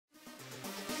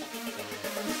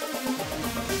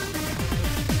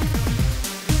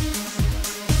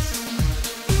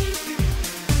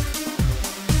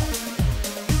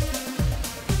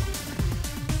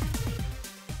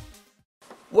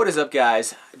is up,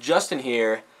 guys? Justin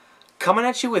here, coming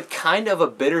at you with kind of a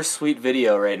bittersweet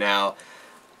video right now.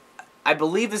 I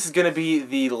believe this is going to be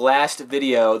the last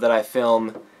video that I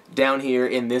film down here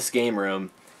in this game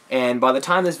room. And by the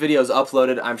time this video is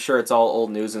uploaded, I'm sure it's all old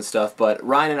news and stuff, but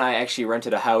Ryan and I actually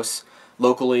rented a house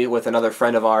locally with another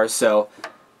friend of ours, so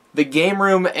the game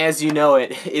room as you know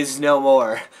it is no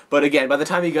more. But again, by the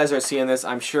time you guys are seeing this,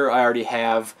 I'm sure I already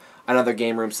have another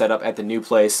game room set up at the new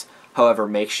place, however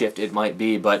makeshift it might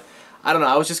be. But I don't know,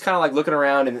 I was just kind of like looking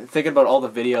around and thinking about all the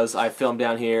videos I filmed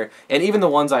down here, and even the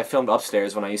ones I filmed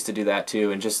upstairs when I used to do that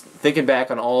too, and just thinking back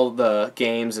on all the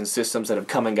games and systems that have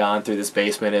come and gone through this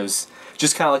basement. It was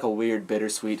just kind of like a weird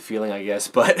bittersweet feeling, I guess.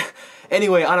 But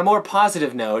anyway, on a more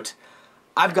positive note,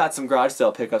 I've got some garage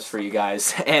sale pickups for you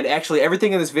guys, and actually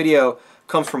everything in this video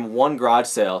comes from one garage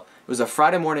sale. It was a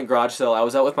Friday morning garage sale. I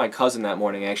was out with my cousin that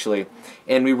morning actually,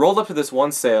 and we rolled up to this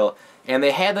one sale, and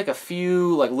they had like a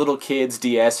few like little kids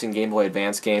DS and Game Boy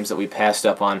Advance games that we passed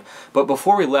up on. But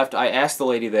before we left, I asked the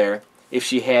lady there if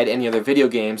she had any other video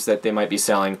games that they might be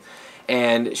selling.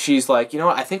 And she's like, you know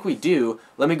what, I think we do.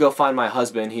 Let me go find my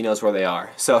husband. He knows where they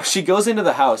are. So she goes into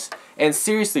the house, and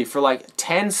seriously, for like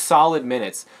 10 solid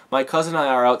minutes, my cousin and I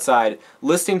are outside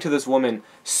listening to this woman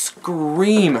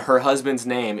scream her husband's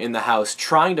name in the house,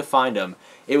 trying to find him.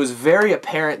 It was very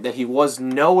apparent that he was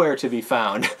nowhere to be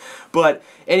found. But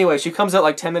anyway, she comes out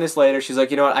like 10 minutes later. She's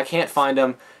like, you know what, I can't find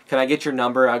him. Can I get your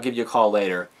number? I'll give you a call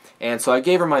later. And so I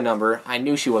gave her my number. I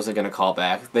knew she wasn't going to call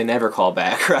back. They never call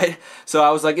back, right? So I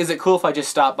was like, is it cool if I just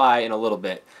stop by in a little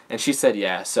bit? And she said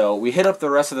yeah. So we hit up the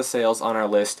rest of the sales on our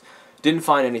list, didn't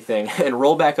find anything, and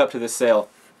roll back up to this sale.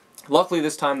 Luckily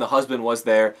this time the husband was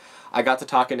there. I got to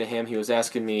talking to him. He was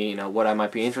asking me, you know, what I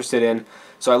might be interested in.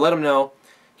 So I let him know.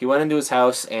 He went into his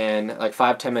house, and like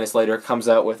 5-10 minutes later comes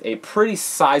out with a pretty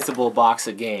sizable box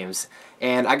of games.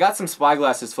 And I got some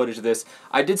Spyglasses footage of this.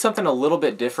 I did something a little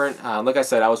bit different. Like I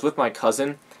said, I was with my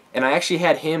cousin, and I actually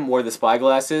had him wear the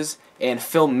Spyglasses and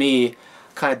film me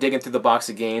kind of digging through the box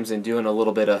of games and doing a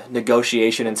little bit of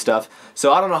negotiation and stuff.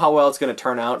 So I don't know how well it's going to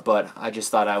turn out, but I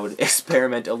just thought I would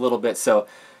experiment a little bit, so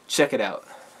check it out.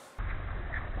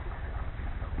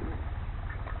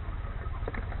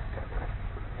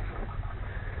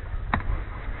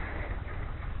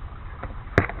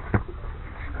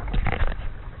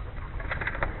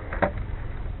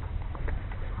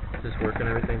 Is this working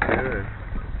everything too, or?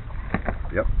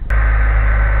 Yep. Do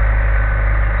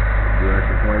an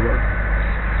extra 20 bucks?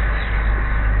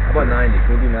 How about 90? Can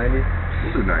we do 90?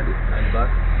 We'll do 90. 90 bucks?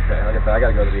 Okay, like I said, I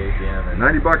gotta go to the ATM. And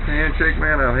 90 bucks in handshake,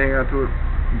 man. I'll hang on to it.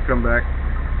 You come back.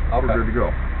 Okay. We're good to go.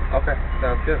 Okay,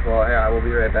 sounds good. Well, yeah, I will be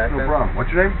right back No then. problem.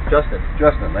 What's your name? Justin.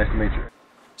 Justin. Nice to meet you.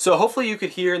 So hopefully you could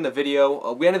hear in the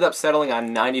video, we ended up settling on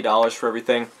 $90 for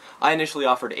everything. I initially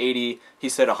offered 80, he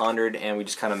said 100, and we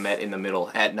just kind of met in the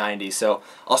middle at 90. So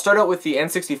I'll start out with the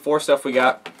N64 stuff. We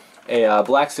got a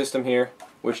black system here,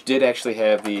 which did actually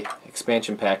have the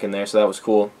expansion pack in there, so that was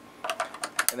cool.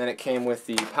 And then it came with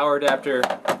the power adapter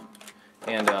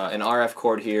and an RF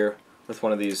cord here with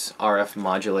one of these RF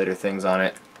modulator things on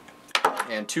it.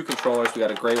 And two controllers. We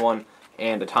got a gray one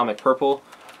and atomic purple,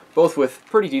 both with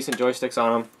pretty decent joysticks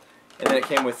on them. And then it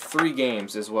came with 3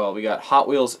 games as well. We got Hot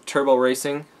Wheels Turbo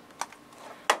Racing,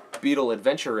 Beetle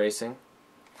Adventure Racing,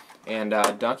 and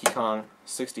Donkey Kong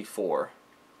 64.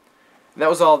 And that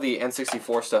was all the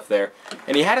N64 stuff there.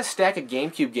 And he had a stack of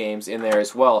GameCube games in there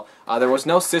as well. There was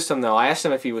no system though. I asked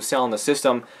him if he was selling the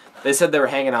system. They said they were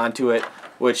hanging on to it,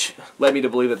 which led me to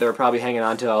believe that they were probably hanging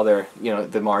on to all their, you know,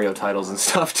 the Mario titles and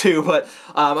stuff too. But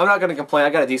I'm not going to complain. I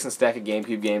got a decent stack of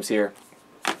GameCube games here.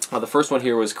 The first one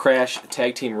here was Crash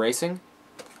Tag Team Racing.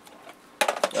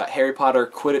 Got Harry Potter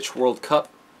Quidditch World Cup.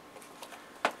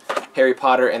 Harry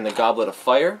Potter and the Goblet of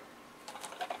Fire,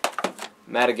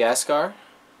 Madagascar,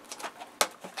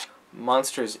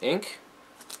 Monsters Inc.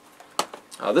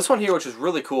 This one here, which is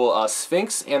really cool,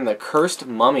 Sphinx and the Cursed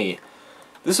Mummy.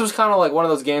 This was kind of like one of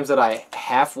those games that I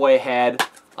halfway had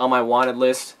on my wanted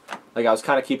list. Like I was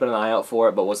kind of keeping an eye out for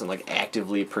it, but wasn't like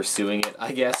actively pursuing it,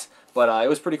 I guess. But it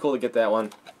was pretty cool to get that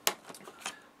one.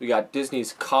 We got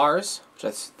Disney's Cars, which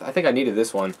I think I needed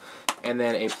this one, and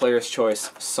then a Player's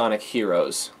Choice Sonic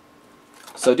Heroes.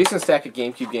 So decent stack of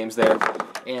GameCube games there,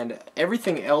 and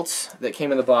everything else that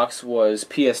came in the box was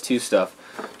PS2 stuff.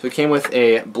 So it came with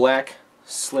a black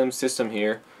slim system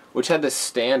here, which had this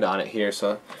stand on it here,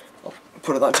 so I'll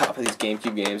put it on top of these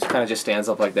GameCube games. It kind of just stands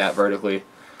up like that vertically.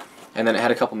 And then it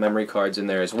had a couple memory cards in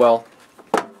there as well.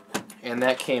 And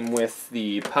that came with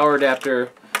the power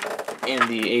adapter and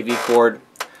the AV cord.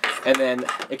 And then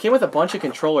it came with a bunch of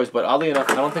controllers, but oddly enough,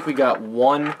 I don't think we got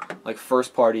one like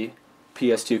first party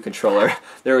PS2 controller.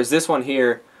 There was this one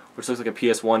here, which which looks like a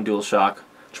PS1 DualShock,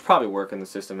 which will probably work in the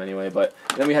system anyway. But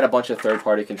then we had a bunch of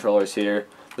third-party controllers here.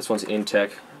 This one's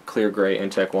Intech, clear gray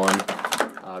Intech one.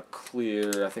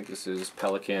 Clear, I think this is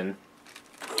Pelican.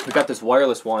 We got this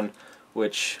wireless one,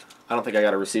 which I don't think I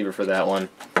got a receiver for that one.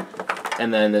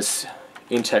 And then this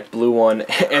Intech blue one.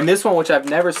 And this one, which I've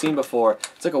never seen before.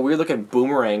 It's like a weird-looking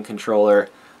boomerang controller.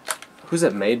 Who's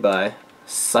it made by?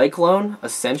 Cyclone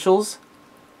Essentials?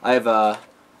 I've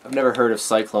never heard of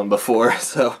Cyclone before,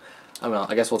 so I don't know.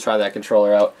 I guess we'll try that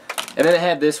controller out. And then it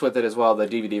had this with it as well, the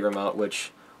DVD remote,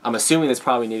 which I'm assuming this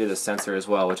probably needed a sensor as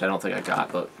well, which I don't think I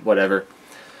got, but whatever.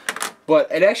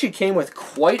 But it actually came with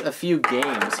quite a few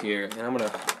games here, and I'm going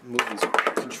to move these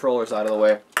controllers out of the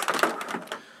way.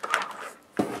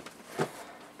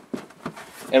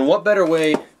 And what better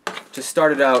way to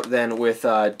start it out than with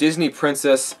Disney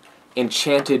Princess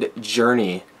Enchanted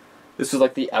Journey. This was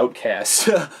like the outcast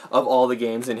of all the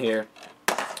games in here.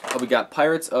 We got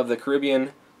Pirates of the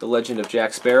Caribbean, The Legend of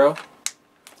Jack Sparrow,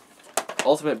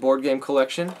 Ultimate Board Game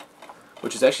Collection,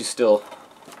 which is actually still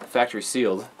factory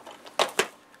sealed.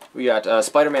 We got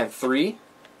Spider-Man 3,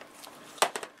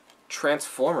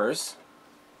 Transformers,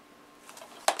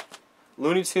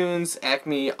 Looney Tunes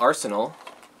Acme Arsenal,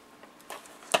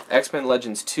 X-Men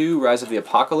Legends 2, Rise of the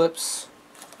Apocalypse,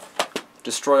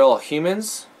 Destroy All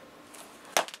Humans,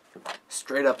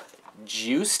 straight up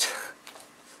juiced.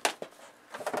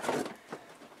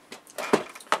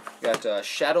 Got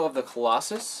Shadow of the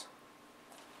Colossus,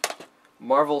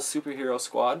 Marvel Superhero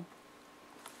Squad,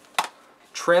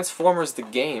 Transformers the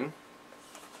Game,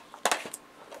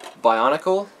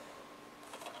 Bionicle,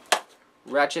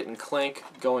 Ratchet and Clank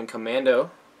Going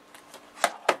Commando,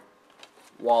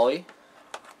 Wall-E,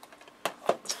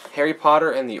 Harry Potter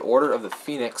and the Order of the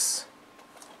Phoenix.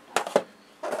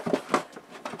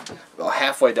 About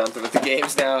halfway done through with the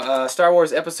games now. Star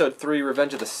Wars Episode 3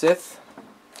 Revenge of the Sith,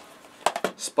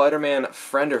 Spider-Man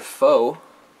Friend or Foe,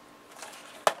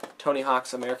 Tony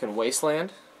Hawk's American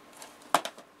Wasteland,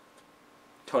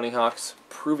 Tony Hawk's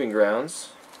Proving Grounds,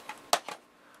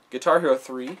 Guitar Hero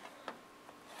 3,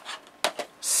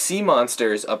 Sea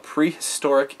Monsters, A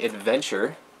Prehistoric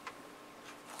Adventure,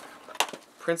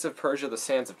 Prince of Persia, The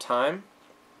Sands of Time,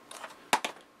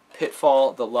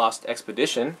 Pitfall, The Lost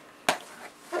Expedition,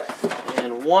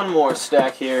 and one more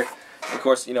stack here. Of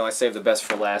course, you know, I saved the best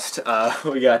for last.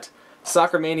 We got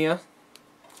Soccer Mania,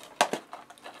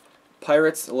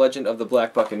 Pirates, Legend of the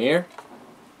Black Buccaneer,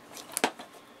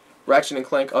 Ratchet and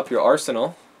Clank Up Your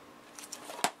Arsenal,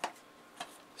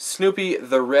 Snoopy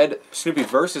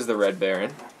versus the Red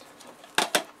Baron,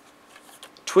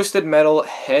 Twisted Metal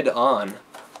Head On.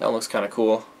 That one looks kind of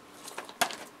cool.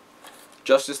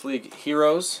 Justice League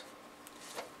Heroes.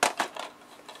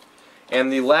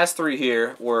 And the last three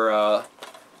here were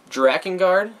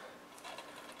Drakengard,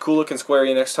 cool looking Square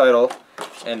Enix title,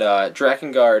 and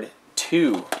Drakengard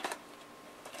 2.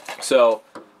 So,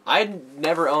 I'd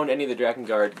never owned any of the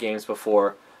Drakengard games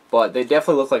before, but they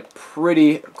definitely look like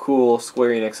pretty cool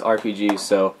Square Enix RPGs,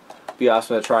 so it'd be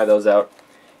awesome to try those out.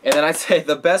 And then I'd say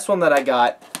the best one that I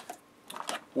got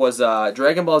was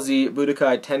Dragon Ball Z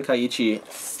Budokai Tenkaichi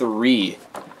 3.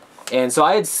 And so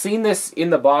I had seen this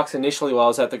in the box initially while I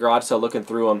was at the garage sale looking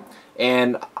through them,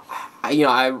 and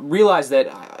I realized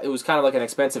that it was kind of like an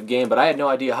expensive game, but I had no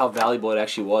idea how valuable it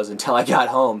actually was until I got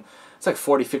home. It's like a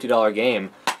 $40, $50 game,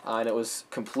 and it was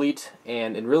complete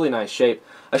and in really nice shape.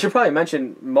 I should probably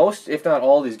mention most, if not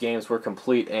all, these games were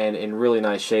complete and in really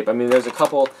nice shape. I mean, there's a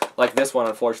couple, like this one,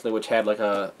 unfortunately, which had like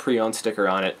a pre-owned sticker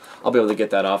on it. I'll be able to get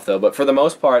that off, though. But for the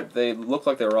most part, they look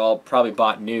like they were all probably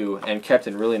bought new and kept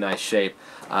in really nice shape.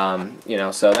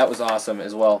 So that was awesome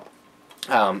as well.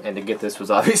 And to get this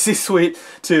was obviously sweet,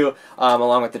 too,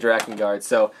 along with the Drakengard.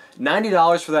 So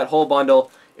 $90 for that whole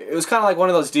bundle. It was kind of like one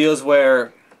of those deals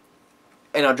where,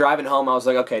 driving home, I was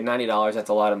like, okay, $90, that's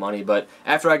a lot of money. But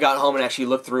after I got home and actually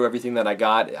looked through everything that I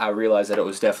got, I realized that it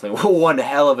was definitely one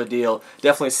hell of a deal.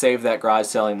 Definitely saved that garage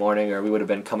selling morning, or we would have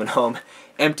been coming home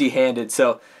empty-handed.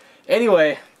 So,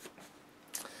 anyway,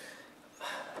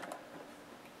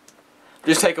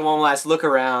 just taking one last look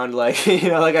around. Like,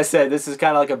 like I said, this is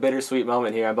kind of like a bittersweet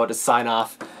moment here. I'm about to sign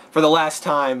off for the last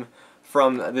time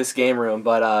from this game room.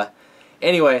 But,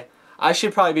 anyway, I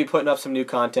should probably be putting up some new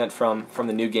content from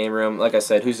the new game room. Like I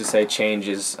said, who's to say change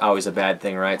is always a bad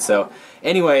thing, right? So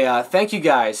anyway, thank you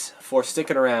guys for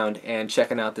sticking around and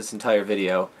checking out this entire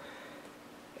video.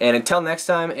 And until next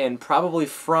time, and probably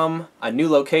from a new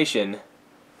location,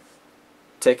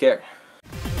 take care.